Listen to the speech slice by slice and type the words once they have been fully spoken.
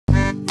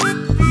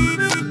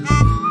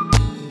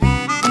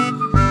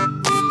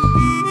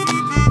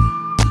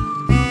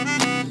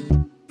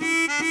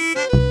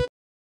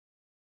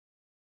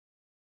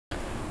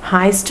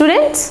Hi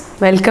students,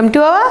 welcome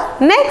to our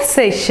next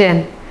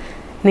session.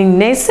 In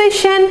next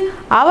session,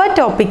 our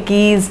topic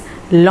is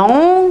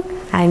long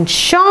and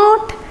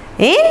short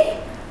in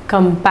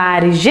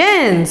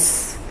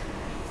comparisons.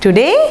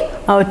 Today,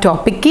 our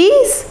topic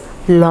is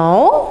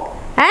long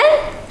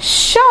and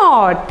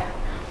short.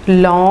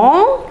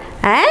 Long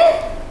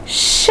and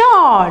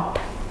short.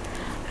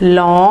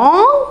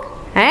 Long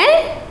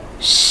and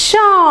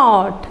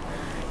short.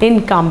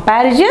 In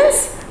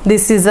comparisons,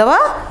 this is our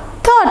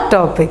third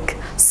topic.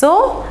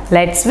 So,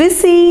 let's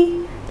discuss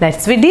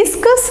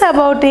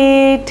about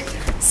it.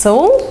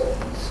 So,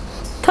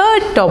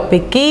 third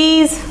topic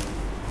is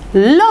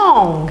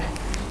long.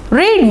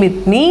 Read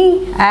with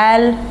me.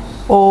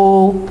 L-O-N-G.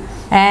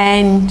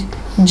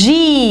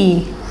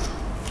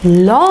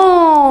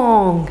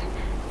 Long.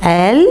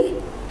 L-O-N-G.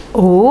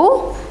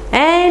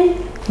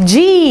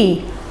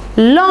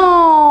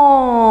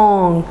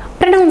 Long.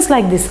 Pronounce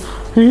like this.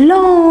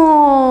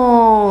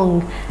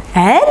 Long.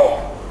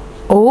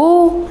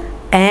 L-O-N-G.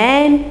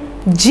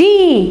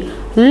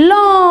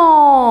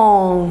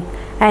 Long.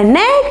 And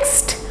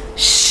next,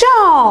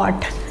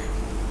 short.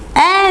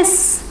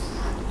 S-H-O-R-T.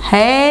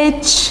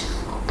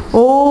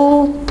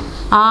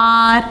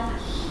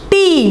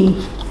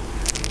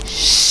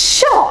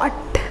 Short.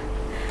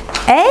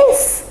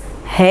 S-H-O-R-T.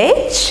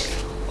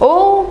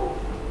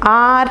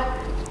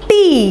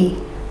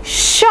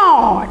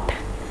 Short.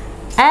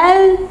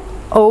 L-O-N-G.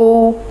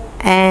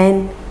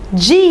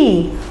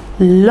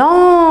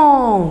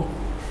 Long.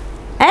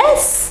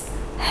 S-H-O-R-T.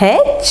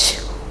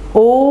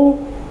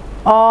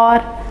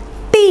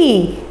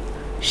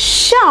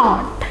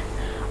 Short.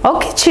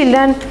 Okay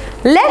children,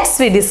 let's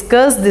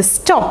discuss this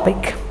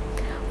topic.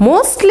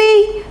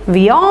 Mostly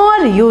we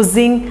are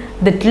using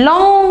that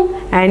long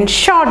and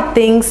short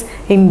things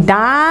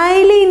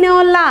daily in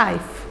our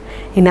life.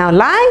 In our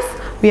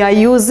life we are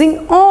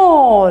using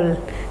all.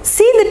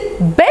 See the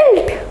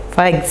belt.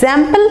 For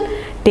example,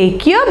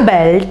 take your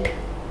belt,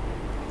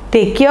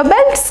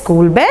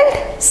 school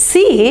belt,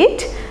 see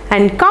it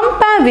and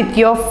compare with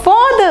your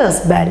father's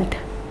belt.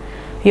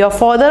 Your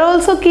father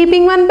also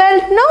keeping one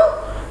belt, no?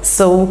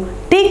 So,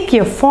 take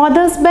your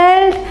father's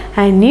belt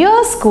and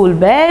your school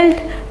belt,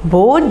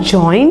 both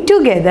join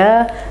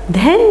together.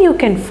 Then you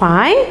can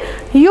find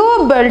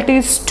your belt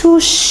is too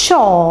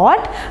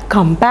short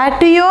compared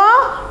to your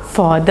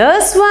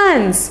father's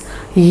ones.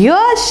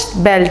 Your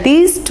belt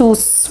is too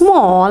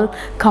small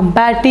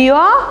compared to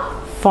your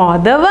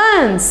father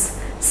ones.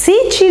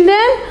 See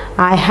children,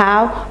 I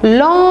have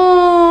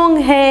long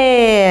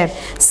hair.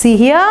 See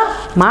here,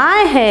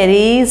 my hair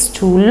is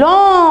too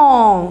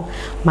long.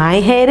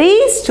 My hair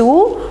is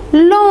too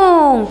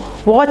long.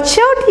 Watch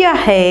out your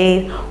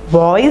hair.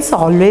 Boys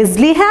always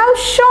have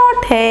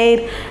short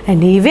hair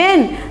and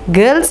even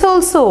girls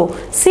also.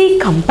 See,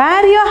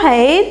 compare your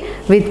hair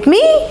with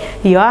me.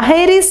 Your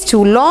hair is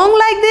too long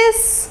like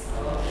this.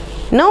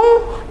 No,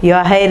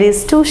 your hair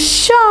is too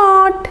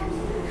short.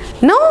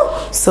 No,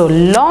 so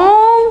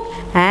long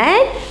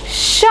and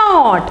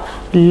short.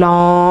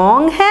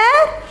 Long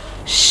hair,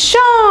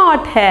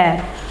 short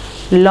hair.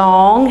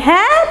 Long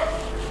hair,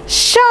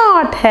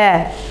 short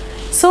hair.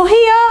 So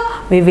here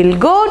we will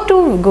go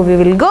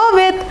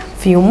with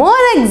few more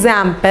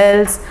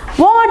examples.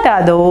 What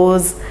are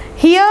those?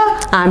 Here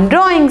I am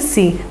drawing,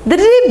 see, the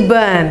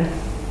ribbon.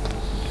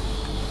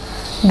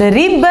 The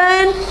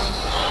ribbon,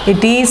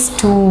 it is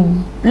too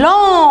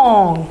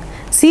long.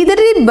 See the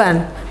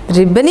ribbon. The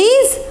ribbon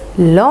is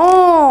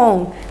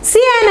long.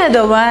 See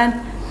another one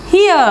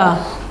here.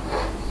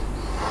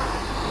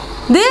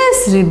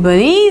 This ribbon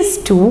is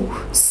too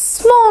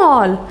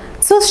small.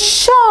 So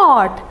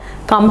short.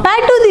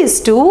 Compared to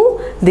these two,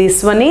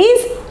 this one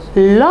is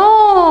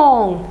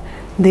long.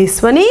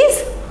 This one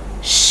is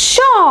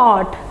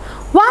short.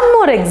 One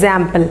more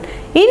example.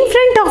 In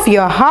front of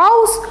your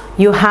house,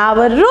 you have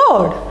a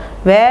road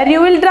where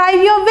you will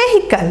drive your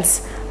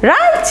vehicles.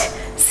 Right?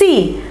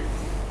 See.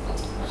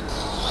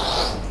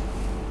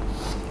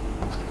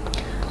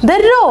 The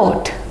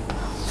road.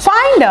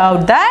 Find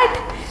out that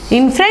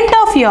in front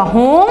of your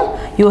home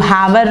you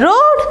have a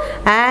road,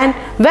 and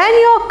when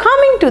you are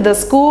coming to the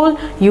school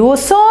you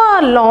saw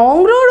a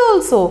long road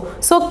also.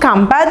 So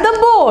compare the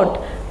both.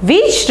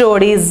 Which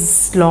road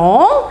is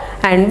long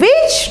and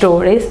which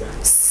road is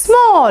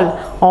small?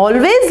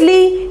 Always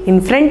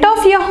in front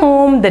of your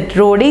home that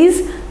road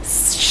is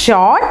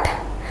short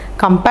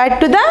compared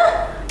to the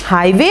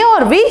highway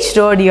or which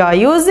road you are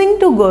using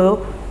to go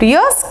to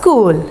your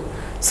school.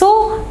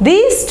 So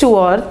these two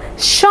are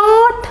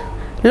short,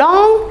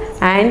 long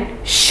and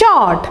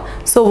short.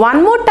 So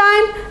one more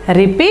time,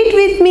 repeat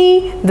with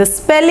me the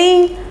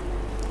spelling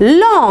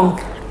long.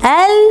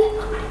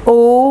 L-O-N-G.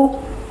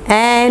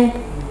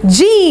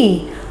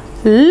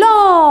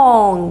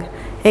 Long.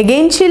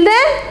 Again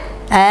children,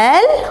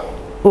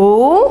 L-O-N-G.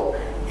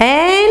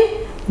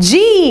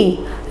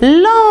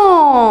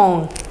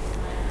 Long.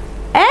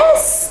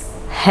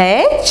 S-H-O-R-T.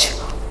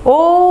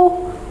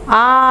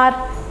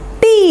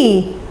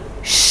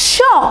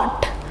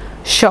 Short.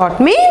 Short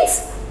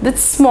means the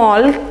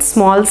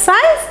small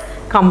size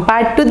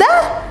compared to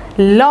the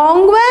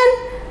long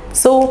one?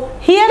 So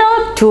here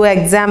are two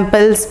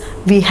examples.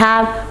 We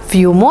have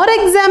few more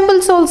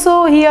examples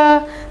also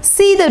here.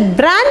 See the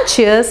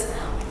branches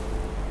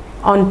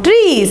on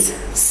trees.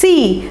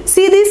 See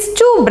these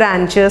two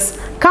branches.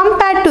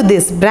 Compared to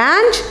this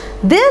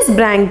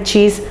branch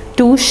is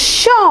too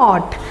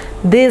short.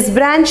 This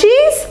branch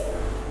is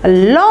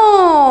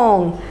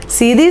long.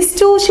 See these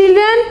two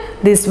children?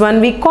 This one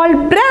we call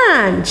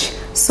branch.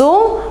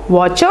 So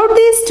watch out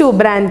these two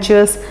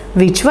branches.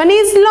 Which one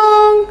is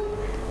long?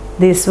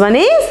 This one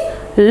is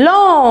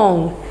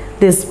long.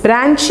 This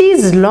branch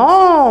is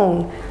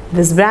long.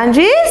 This branch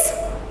is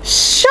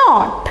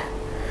short.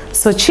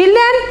 So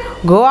children,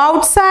 go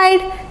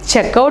outside,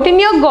 check out in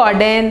your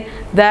garden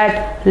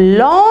that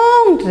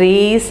long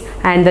trees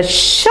and the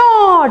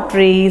short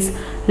trees,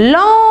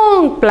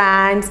 long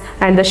plants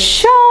and the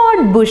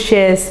short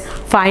bushes.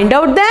 Find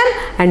out them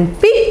and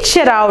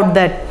picture out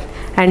that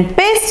and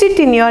paste it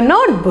in your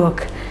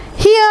notebook.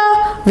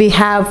 Here we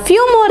have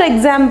few more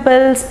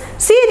examples.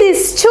 See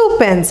these two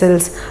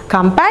pencils.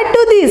 Compared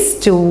to these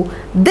two,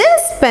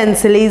 this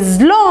pencil is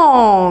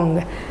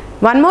long.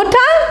 One more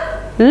time.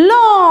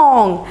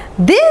 Long.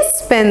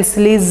 This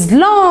pencil is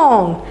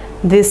long.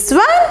 This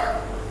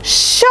one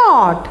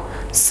short.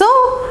 So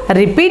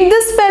repeat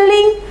the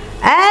spelling.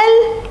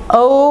 L-O-N-G.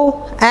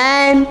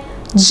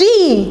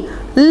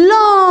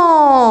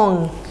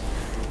 Long.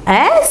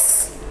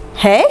 S-H-O-R-T.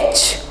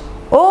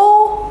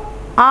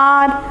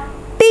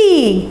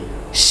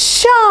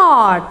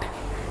 Short.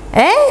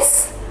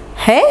 S-H-O-R-T.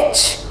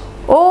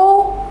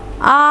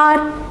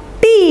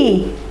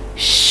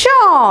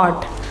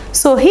 Short.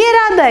 So here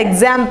are the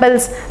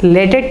examples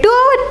related to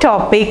our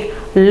topic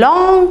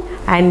long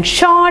and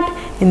short.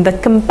 In the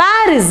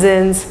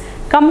comparisons,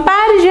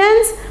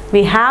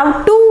 we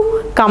have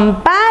to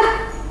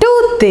compare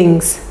two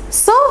things.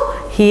 So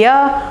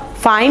here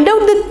find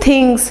out the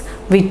things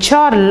which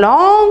are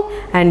long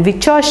and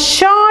which are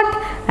short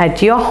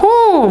at your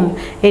home,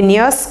 in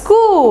your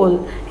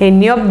school,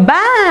 in your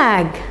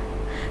bag.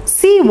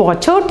 See,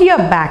 watch out your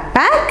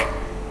backpack.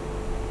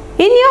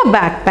 In your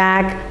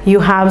backpack, you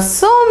have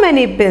so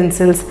many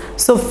pencils.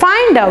 So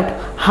find out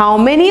how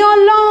many are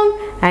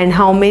long and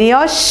how many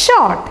are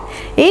short.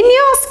 In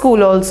your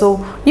school also,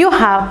 you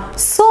have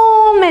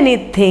so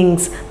many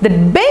things. The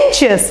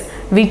benches,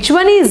 which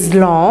one is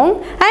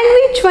long and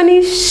which one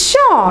is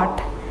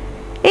short.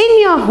 In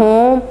your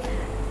home,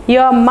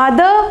 your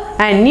mother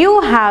and you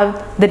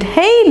have that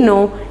hair,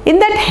 in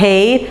that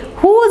hair,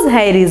 whose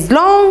hair is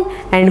long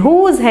and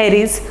whose hair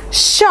is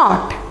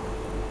short.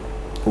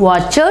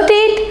 Watch out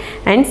it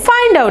and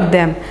find out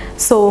them.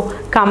 So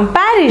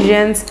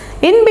comparisons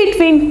in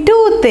between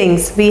two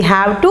things. We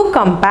have to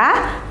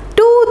compare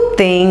two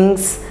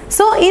things.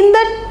 So in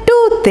the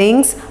two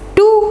things,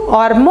 two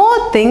or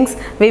more things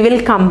we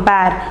will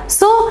compare.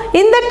 So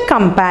in that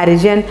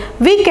comparison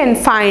we can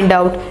find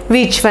out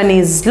which one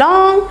is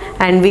long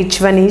and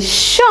which one is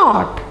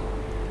short.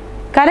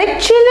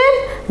 Correct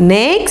children?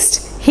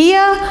 Next,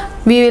 here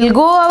we will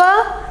go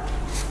our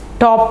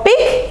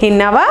topic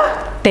in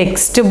our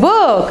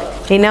textbook.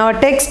 In our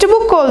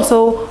textbook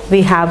also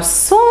we have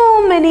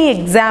so many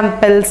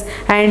examples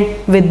and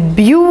with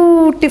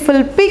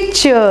beautiful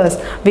pictures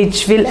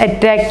which will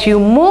attract you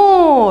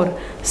more.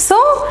 So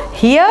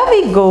here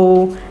we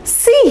go.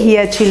 See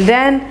here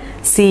children.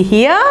 See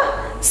here.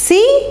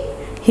 See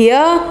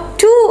here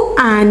two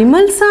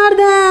animals are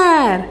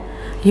there.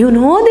 You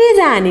know these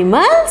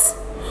animals?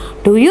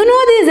 Do you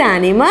know these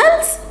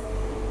animals?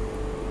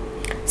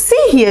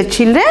 See here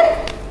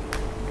children.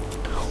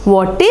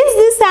 What is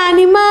this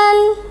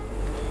animal?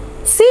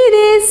 See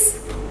this.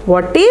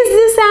 What is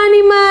this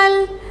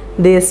animal?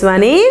 This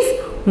one is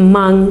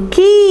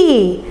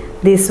monkey.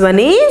 This one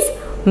is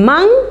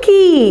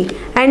monkey.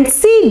 And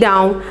see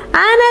down,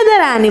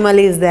 another animal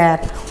is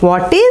there.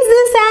 What is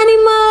this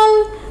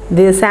animal?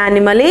 This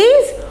animal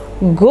is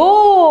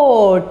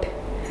goat.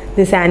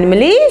 This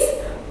animal is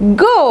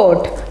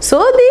goat.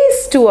 So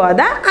these two are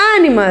the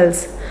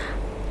animals.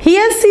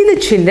 Here see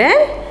the children.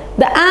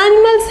 The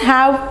animals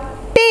have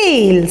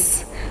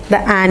tails. The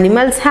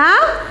animals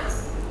have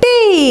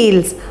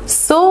tails.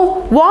 So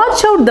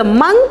watch out the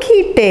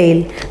monkey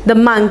tail. The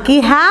monkey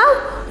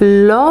have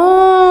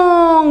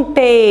long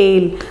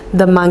tail.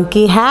 The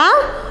monkey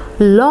have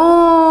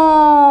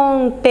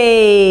long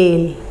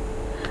tail.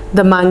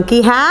 The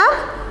monkey have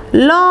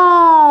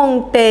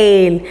long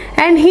tail.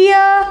 And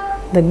here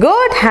the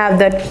goat have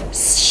that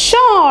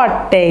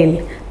short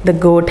tail. The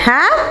goat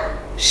have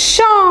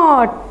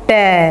short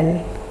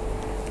tail.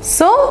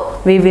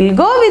 So we will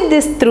go with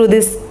this through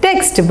this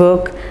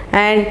textbook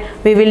and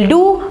we will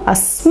do a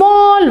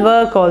small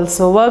work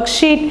also,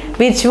 worksheet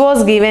which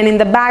was given in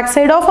the back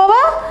side of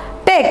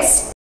our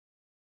text.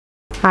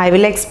 I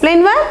will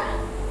explain one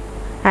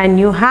and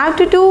you have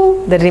to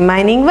do the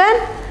remaining one.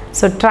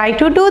 So try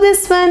to do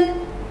this one.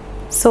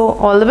 So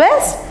all the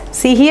best.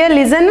 See here,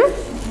 listen.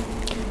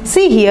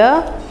 See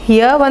here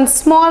one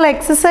small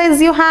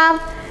exercise you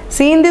have.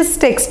 See in this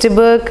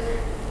textbook.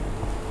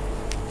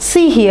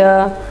 See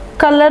here.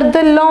 Color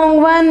the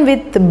long one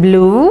with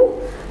blue,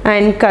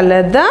 and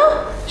color the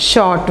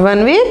short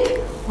one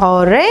with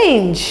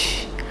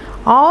orange.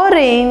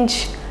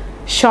 Orange.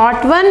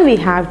 Short one we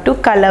have to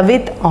color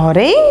with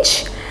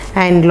orange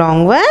and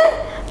long one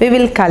we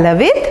will color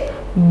with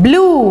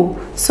blue.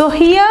 So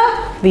here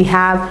we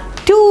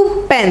have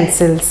 2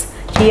 pencils.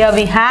 Here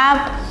we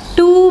have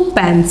 2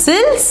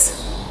 pencils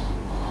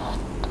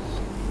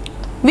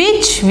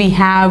which we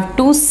have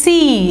to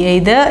see.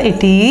 Either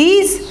it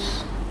is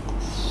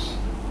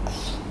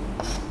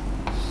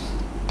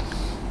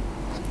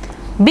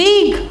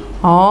big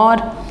or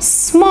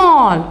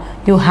small.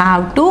 You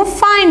have to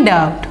find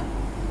out.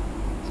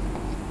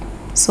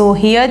 So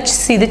here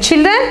see the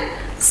children.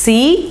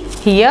 See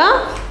here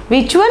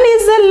which one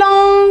is the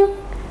long?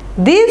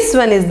 This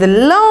one is the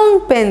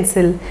long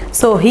pencil.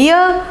 So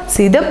here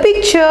see the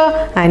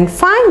picture and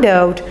find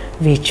out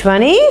which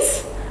one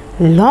is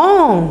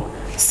long.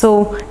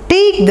 So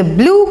take the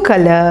blue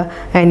color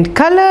and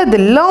color the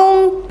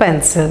long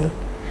pencil.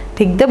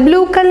 Take the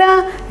blue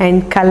color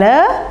and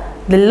color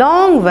the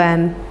long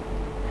one.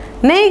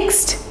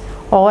 Next,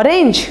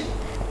 orange.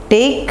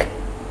 Take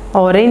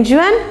orange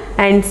one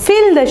and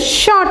fill the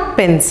short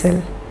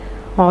pencil.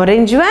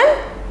 Orange one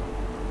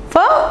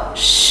for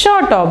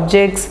short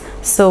objects.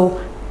 So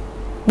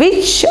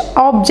which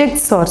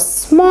objects are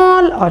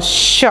small or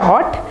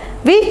short?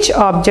 Which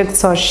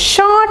objects are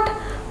short?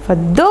 For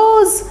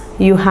those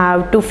you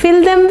have to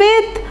fill them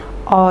with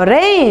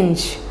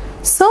orange.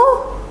 So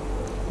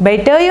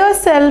better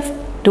yourself,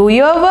 do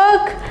your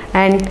work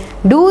and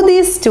do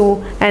these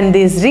 2, and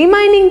these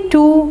remaining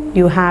 2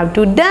 you have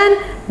to done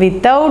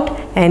without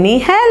any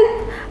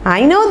help.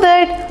 I know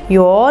that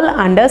you all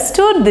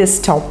understood this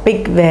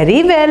topic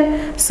very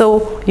well,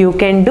 so you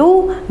can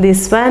do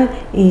this one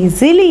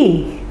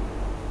easily.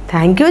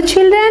 Thank you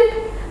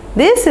children.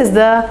 This is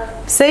the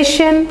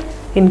session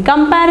in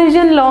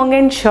comparison long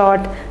and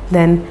short.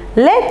 Then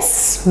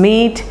let's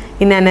meet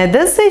in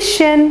another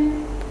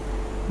session.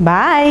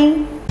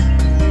 Bye.